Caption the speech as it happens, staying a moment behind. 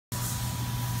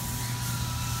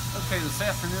Okay, this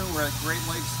afternoon we're at Great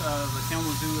Lakes, the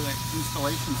Kalamazoo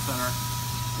Installation Center,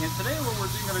 and today what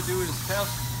we're going to do is test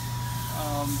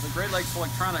the Great Lakes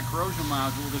electronic corrosion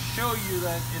module to show you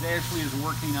that it actually is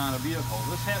working on a vehicle.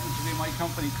 This happens to be my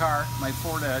company car, my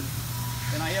Ford Edge,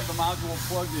 and I have the module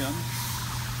plugged in.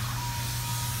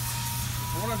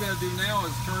 And what I'm going to do now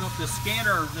is turn up this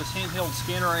scanner, this handheld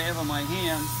scanner I have in my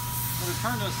hand. I'm going to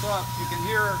turn this up. You can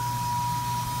hear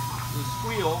the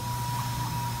squeal.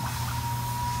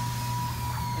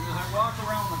 As I walk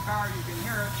around the car, you can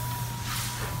hear it.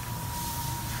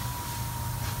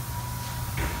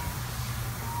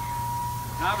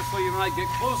 And obviously, when I get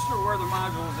closer to where the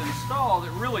module is installed,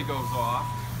 it really goes off.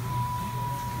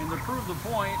 And to prove the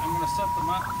point, I'm going to set the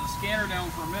scanner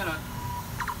down for a minute.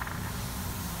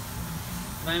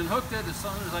 I unhooked it. As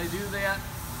soon as I do that,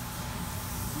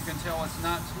 you can tell it's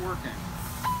not working.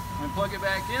 When I plug it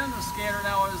back in, the scanner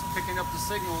now is picking up the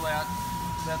signal that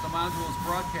the module is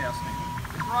broadcasting.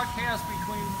 It broadcasts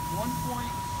between 1.1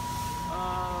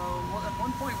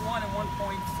 and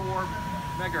 1.4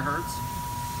 megahertz.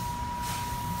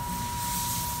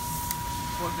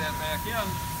 Plug that back in.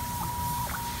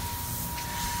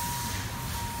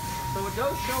 So it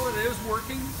does show that it is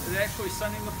working. It's actually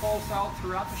sending the pulse out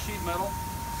throughout the sheet metal,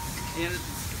 and it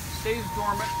stays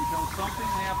dormant until something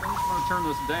happens. I'm going to turn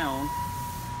this down,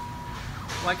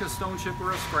 like a stone chip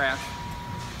or a scratch.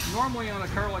 Normally on a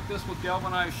car like this with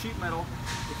galvanized sheet metal,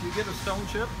 if you get a stone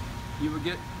chip, you would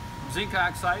get zinc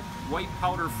oxide, white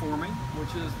powder forming,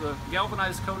 which is the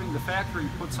galvanized coating the factory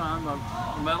puts on the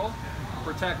metal to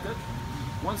protect it.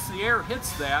 Once the air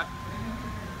hits that,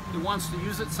 it wants to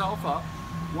use itself up.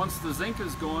 Once the zinc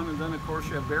is gone, and then of course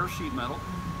you have bare sheet metal,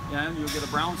 and you'll get a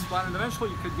brown spot, and eventually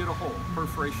you could get a hole,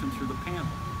 perforation through the panel.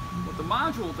 What the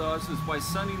module does is by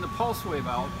sending the pulse wave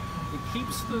out, it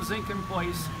keeps the zinc in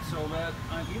place so that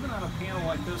even on a panel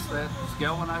like this that is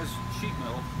galvanized sheet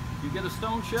metal, you get a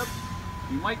stone chip,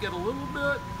 you might get a little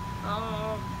bit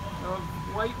of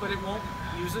white, but it won't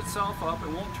use itself up, it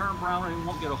won't turn brown, and it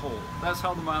won't get a hole. That's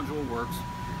how the module works.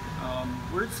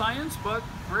 Weird science, but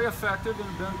very effective,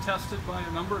 and been tested by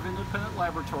a number of independent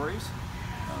laboratories,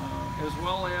 as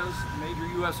well as a major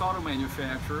U.S. auto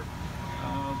manufacturer,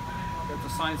 that the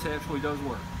science actually does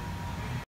work.